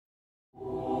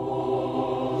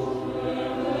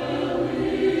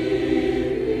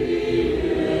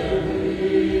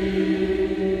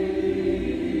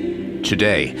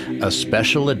Today, a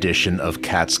special edition of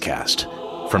Cat's Cast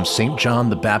from St. John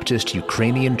the Baptist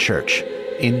Ukrainian Church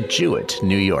in Jewett,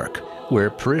 New York, where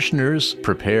parishioners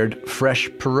prepared fresh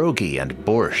pierogi and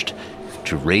borscht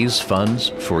to raise funds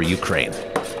for Ukraine.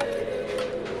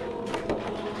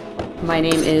 My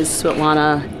name is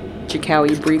Svetlana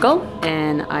Chikawi-Briegel,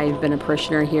 and I've been a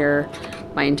parishioner here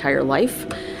my entire life,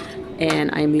 and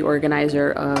I'm the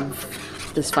organizer of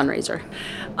this fundraiser.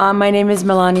 My name is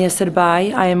Melania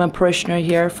Sidbai. I am a parishioner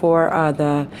here for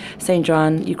the St.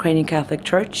 John Ukrainian Catholic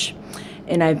Church,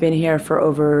 and I've been here for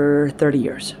over 30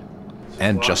 years.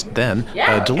 And just then,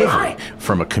 a delivery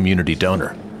from a community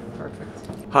donor.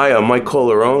 Hi, I'm Mike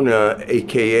Colarone,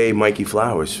 a.k.a. Mikey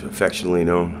Flowers, affectionately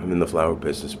known. I'm in the flower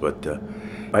business, but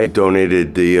I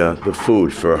donated the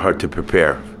food for her to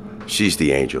prepare. She's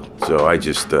the angel, so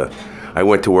I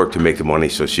went to work to make the money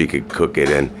so she could cook it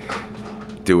and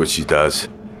do what she does.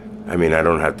 I mean, I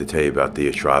don't have to tell you about the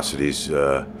atrocities,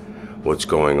 what's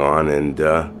going on, and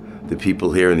the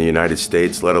people here in the United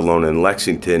States, let alone in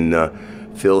Lexington,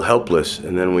 feel helpless.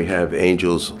 And then we have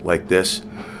angels like this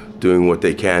doing what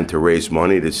they can to raise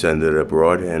money to send it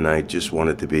abroad, and I just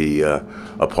wanted to be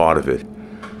a part of it.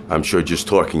 I'm sure just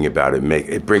talking about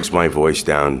it brings my voice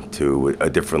down to a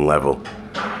different level.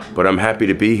 But I'm happy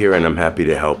to be here, and I'm happy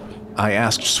to help. I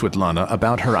asked Svetlana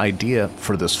about her idea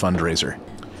for this fundraiser,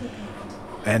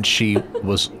 and she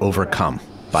was overcome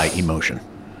by emotion.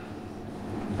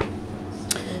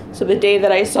 So the day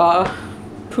that I saw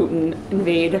Putin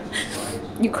invade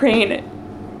Ukraine,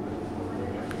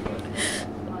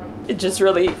 it just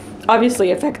really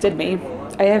obviously affected me.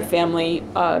 I have family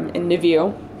in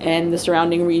Lviv and the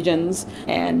surrounding regions,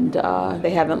 and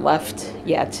they haven't left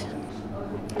yet.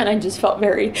 And I just felt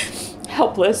very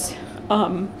helpless,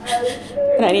 and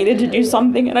I needed to do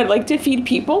something, and I'd like to feed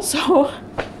people, so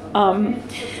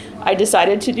I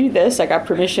decided to do this. I got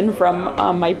permission from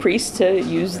my priest to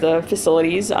use the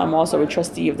facilities. I'm also a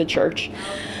trustee of the church.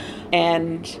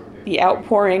 And the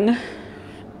outpouring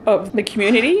of the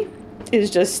community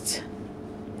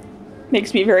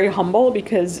makes me very humble,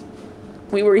 because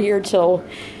we were here till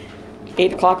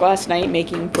 8 o'clock last night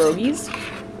making pierogies.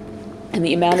 And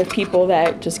the amount of people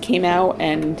that just came out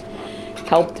and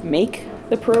helped make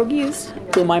the pierogies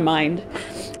blew my mind.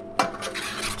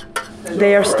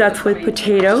 They are stuffed with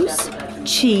potatoes,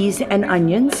 cheese, and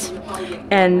onions.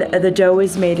 And the dough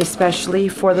is made especially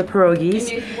for the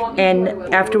pierogies. And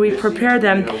after we prepare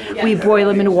them, we boil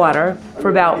them in water for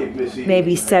about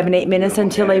maybe 7-8 minutes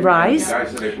until they rise.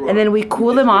 And then we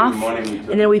cool them off.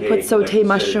 And then we put sauté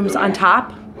mushrooms on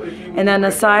top. And on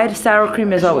the side, sour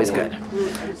cream is always good.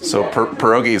 So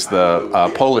pierogi is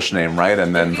the Polish name, right?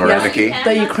 And then vareniki? Yes,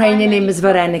 the Ukrainian name is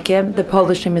vareniki. The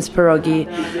Polish name is pierogi.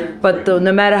 But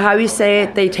no matter how you say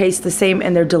it, they taste the same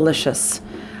and they're delicious.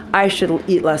 I should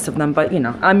eat less of them, but,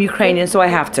 I'm Ukrainian, so I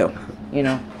have to,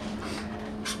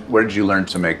 Where did you learn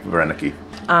to make vareniki?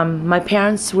 My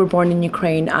parents were born in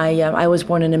Ukraine. I was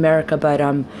born in America, but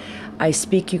I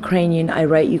speak Ukrainian, I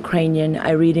write Ukrainian,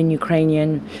 I read in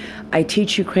Ukrainian. I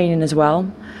teach Ukrainian as well.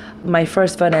 My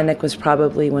first varenik was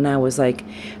probably when I was like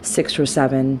 6 or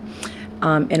 7.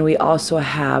 And we also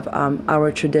have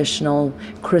our traditional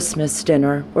Christmas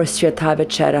dinner, or Święta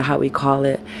Wieczera, how we call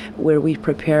it, where we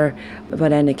prepare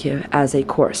vareniki as a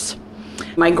course.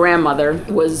 My grandmother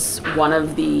was one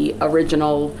of the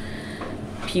original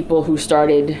people who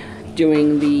started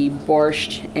doing the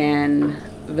borscht and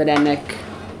varenik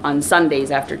on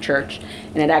Sundays after church.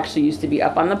 And it actually used to be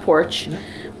up on the porch.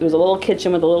 There was a little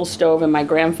kitchen with a little stove, and my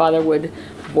grandfather would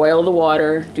boil the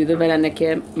water, do the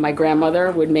vareniki. My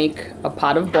grandmother would make a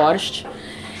pot of borscht,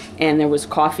 and there was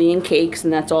coffee and cakes,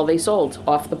 and that's all they sold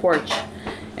off the porch.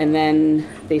 And then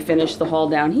they finished the hall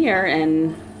down here,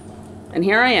 and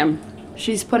here I am.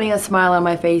 She's putting a smile on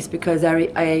my face because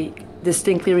I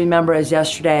distinctly remember as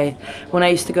yesterday when I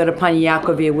used to go to Pani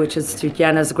Yakovia, which is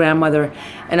Tatiana's grandmother,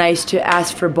 and I used to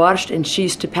ask for borscht, and she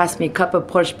used to pass me a cup of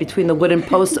borscht between the wooden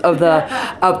posts of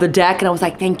the deck, and I was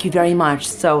like, thank you very much.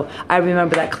 So I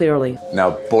remember that clearly.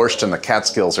 Now, borscht and the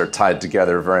Catskills are tied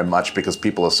together very much because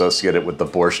people associate it with the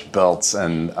borscht belts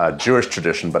and Jewish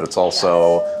tradition, but it's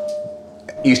also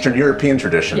Eastern European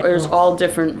tradition. There's all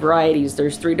different varieties.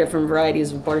 There's 3 different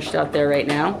varieties of borscht out there right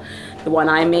now. The one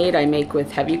I make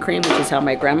with heavy cream, which is how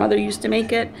my grandmother used to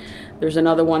make it. There's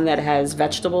another one that has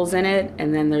vegetables in it,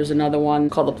 and then there's another one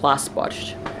called the Plas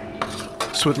borscht.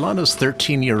 Svetlana's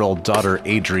 13-year-old daughter,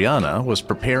 Adriana, was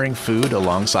preparing food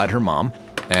alongside her mom,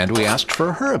 and we asked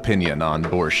for her opinion on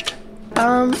borscht.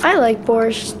 I like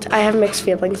borscht. I have mixed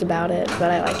feelings about it,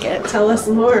 but I like it. Tell us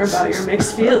more about your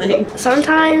mixed feelings.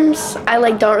 Sometimes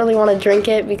I don't really want to drink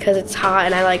it because it's hot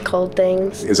and I like cold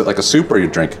things. Is it like a soup or you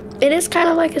drink? It is kind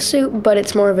of like a soup, but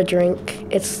it's more of a drink.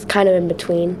 It's kind of in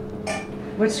between.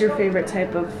 What's your favorite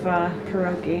type of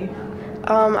pierogi?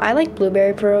 I like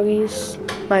blueberry pierogies.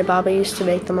 My baba used to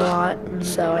make them a lot,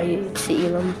 so I used to eat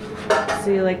them.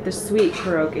 So you like the sweet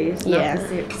pierogies, Yeah. not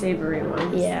the savory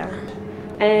ones? Yeah.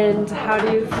 And how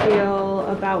do you feel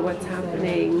about what's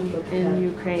happening in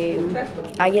Ukraine?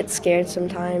 I get scared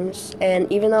sometimes,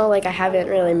 and even though I haven't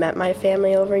really met my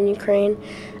family over in Ukraine,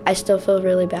 I still feel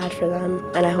really bad for them,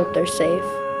 and I hope they're safe.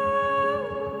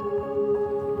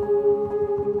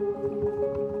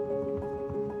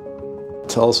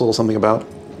 Tell us a little something about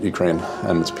Ukraine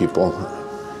and its people.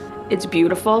 It's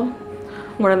beautiful.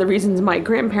 One of the reasons my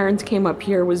grandparents came up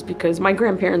here was because my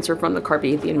grandparents are from the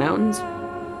Carpathian Mountains,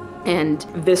 and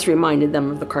this reminded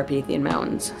them of the Carpathian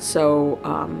Mountains. So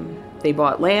they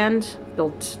bought land,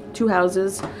 built 2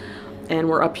 houses, and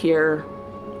we're up here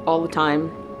all the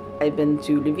time. I've been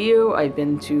to Lviv, I've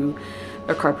been to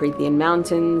the Carpathian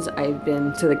Mountains, I've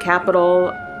been to the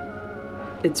capital.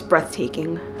 It's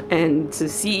breathtaking, and to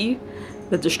see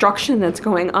the destruction that's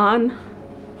going on,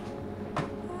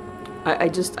 I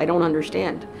don't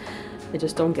understand. I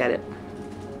just don't get it.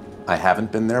 I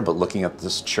haven't been there, but looking at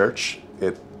this church,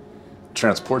 it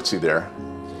transports you there.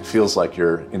 It feels like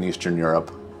you're in Eastern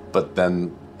Europe, but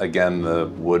then again, the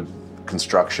wood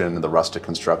construction and the rustic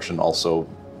construction also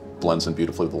blends in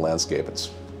beautifully with the landscape. It's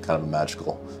kind of a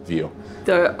magical view.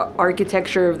 The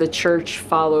architecture of the church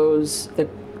follows the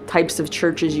types of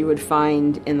churches you would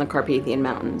find in the Carpathian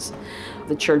Mountains.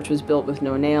 The church was built with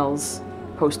no nails,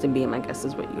 post and beam, I guess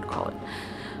is what you would call it.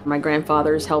 My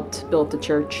grandfathers helped build the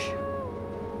church.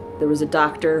 There was a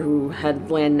doctor who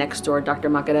had land next door, Dr.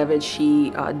 Makarevich.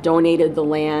 He donated the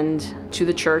land to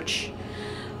the church.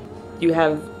 You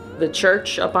have the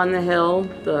church up on the hill,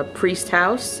 the priest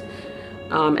house,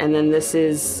 and then this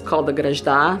is called the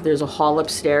Grajda. There's a hall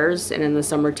upstairs, and in the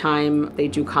summertime they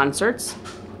do concerts,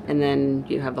 and then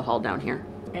you have the hall down here.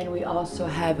 And we also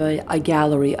have a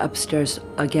gallery upstairs,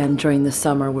 again, during the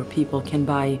summer where people can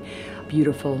buy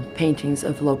beautiful paintings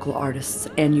of local artists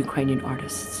and Ukrainian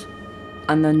artists.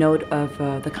 On the note of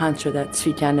the concert that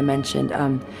Svetlana mentioned,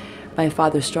 my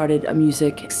father started a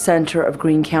music center of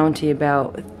Greene County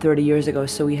about 30 years ago,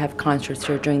 so we have concerts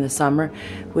here during the summer,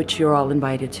 which you're all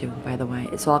invited to, by the way.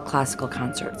 It's all classical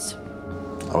concerts.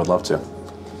 I would love to.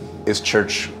 Is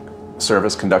church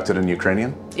service conducted in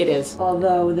Ukrainian? It is.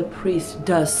 Although the priest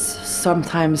does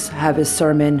sometimes have his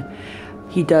sermon,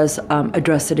 he does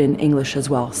address it in English as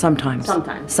well, sometimes.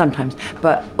 Sometimes.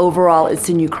 But overall, it's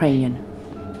in Ukrainian.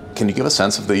 Can you give a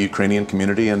sense of the Ukrainian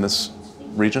community in this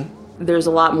region? There's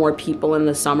a lot more people in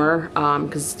the summer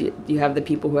because you have the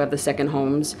people who have the second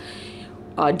homes.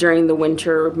 During the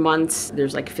winter months,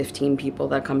 there's like 15 people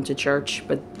that come to church,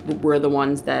 but we're the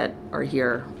ones that are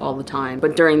here all the time.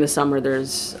 But during the summer,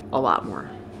 there's a lot more.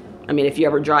 I mean, if you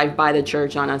ever drive by the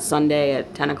church on a Sunday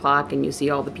at 10 o'clock and you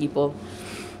see all the people,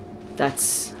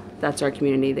 that's our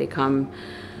community. They come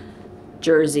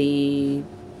Jersey,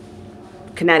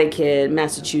 Connecticut,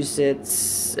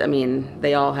 Massachusetts. I mean,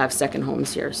 they all have second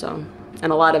homes here, so.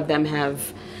 And a lot of them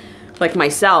have, like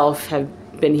myself, have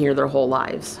been here their whole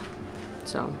lives,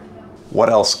 so. What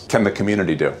else can the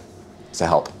community do to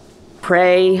help?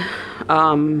 Pray,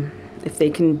 if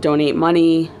they can donate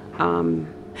money.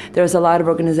 There's a lot of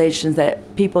organizations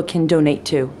that people can donate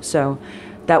to, so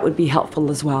that would be helpful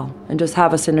as well. And just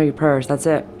have us in your prayers, that's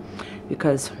it.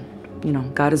 Because, you know,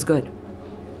 God is good.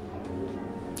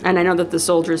 And I know that the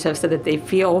soldiers have said that they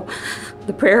feel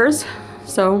the prayers,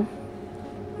 so.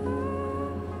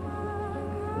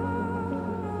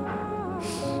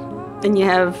 And you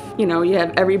have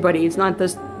everybody. It's not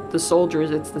just the soldiers,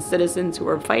 it's the citizens who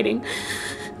are fighting.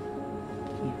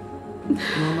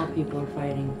 Normal people are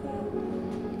fighting.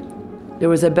 There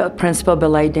was a principal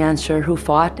ballet dancer who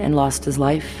fought and lost his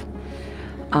life.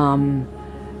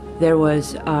 There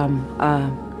was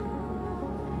a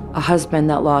husband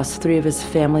that lost 3 of his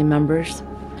family members.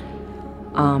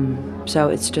 So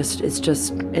it's just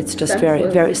very,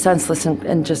 very senseless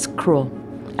and just cruel,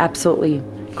 absolutely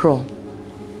cruel.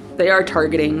 They are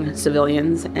targeting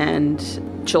civilians and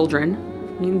children.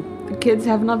 I mean, the kids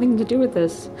have nothing to do with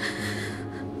this.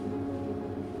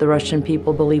 The Russian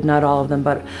people believe, not all of them,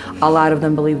 but a lot of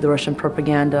them believe the Russian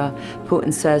propaganda.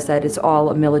 Putin says that it's all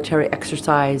a military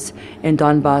exercise in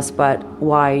Donbass, but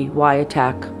why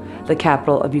attack the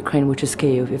capital of Ukraine, which is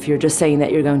Kyiv, if you're just saying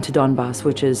that you're going to Donbass,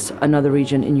 which is another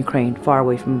region in Ukraine, far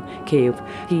away from Kyiv?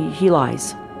 He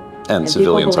lies. And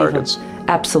civilian targets.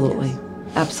 Absolutely.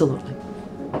 Yes. Absolutely.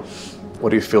 What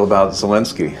do you feel about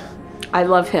Zelensky? I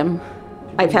love him.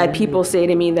 I've had people say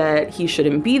to me that he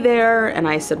shouldn't be there, and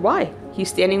I said, why? He's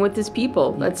standing with his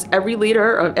people. That's every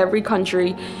leader of every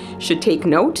country should take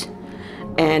note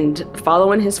and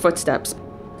follow in his footsteps.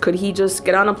 Could he just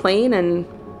get on a plane and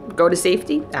go to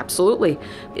safety? Absolutely.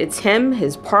 It's him,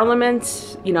 his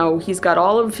parliament, he's got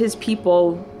all of his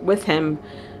people with him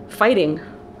fighting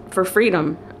for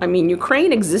freedom. I mean,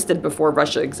 Ukraine existed before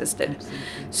Russia existed.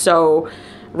 So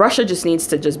Russia just needs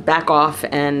to just back off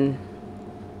and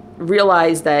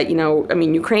realize that,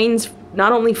 Ukraine's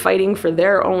not only fighting for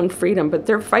their own freedom, but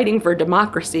they're fighting for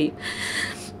democracy.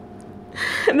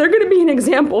 And they're going to be an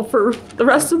example for the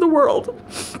rest of the world.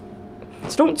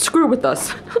 So don't screw with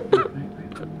us.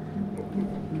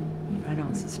 Right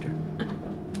on, sister.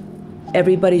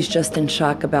 Everybody's just in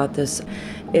shock about this.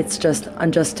 It's just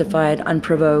unjustified,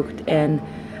 unprovoked, and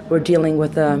we're dealing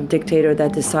with a dictator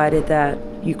that decided that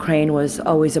Ukraine was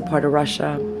always a part of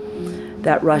Russia,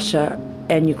 that Russia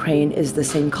and Ukraine is the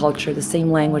same culture, the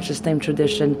same language, the same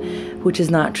tradition, which is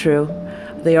not true.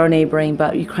 They are neighboring,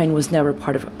 but Ukraine was never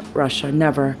part of Russia,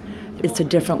 never. It's a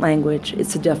different language,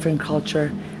 it's a different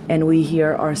culture, and we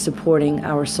here are supporting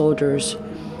our soldiers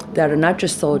that are not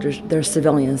just soldiers, they're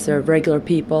civilians, they're regular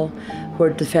people who are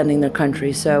defending their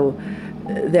country. So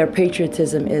their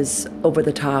patriotism is over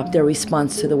the top, their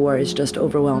response to the war is just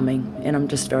overwhelming, and I'm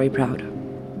just very proud.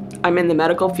 I'm in the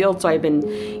medical field, so I've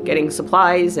been getting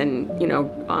supplies and,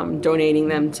 donating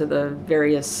them to the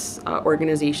various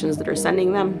organizations that are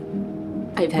sending them.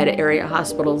 I've had area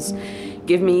hospitals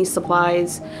give me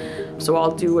supplies, so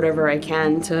I'll do whatever I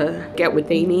can to get what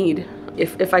they need.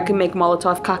 If I can make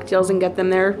Molotov cocktails and get them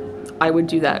there, I would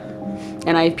do that.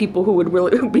 And I have people who would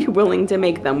be willing to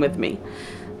make them with me.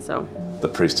 So the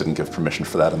priest didn't give permission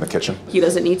for that in the kitchen? He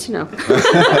doesn't need to know.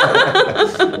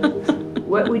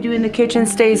 What we do in the kitchen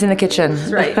stays in the kitchen.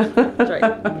 That's right. That's right.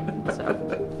 So.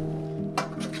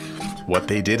 What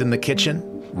they did in the kitchen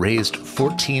raised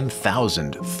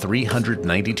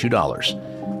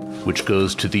 $14,392, which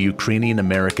goes to the Ukrainian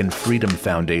American Freedom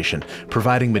Foundation,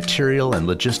 providing material and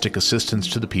logistic assistance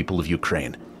to the people of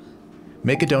Ukraine.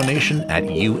 Make a donation at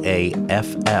uaff.nyc.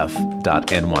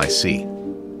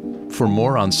 For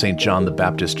more on St. John the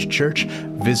Baptist Church,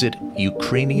 visit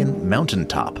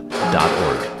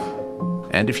ukrainianmountaintop.org.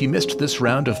 And if you missed this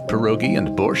round of pierogi and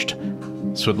borscht,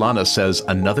 Svetlana says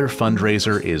another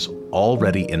fundraiser is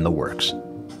already in the works.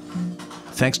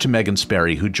 Thanks to Megan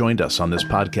Sperry, who joined us on this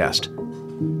podcast.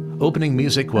 Opening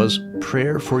music was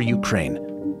Prayer for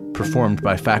Ukraine, performed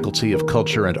by Faculty of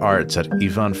Culture and Arts at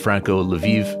Ivan Franko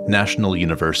Lviv National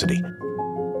University.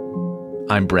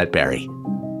 I'm Brett Barry.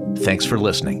 Thanks for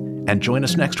listening, and join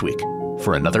us next week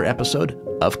for another episode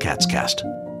of Catscast.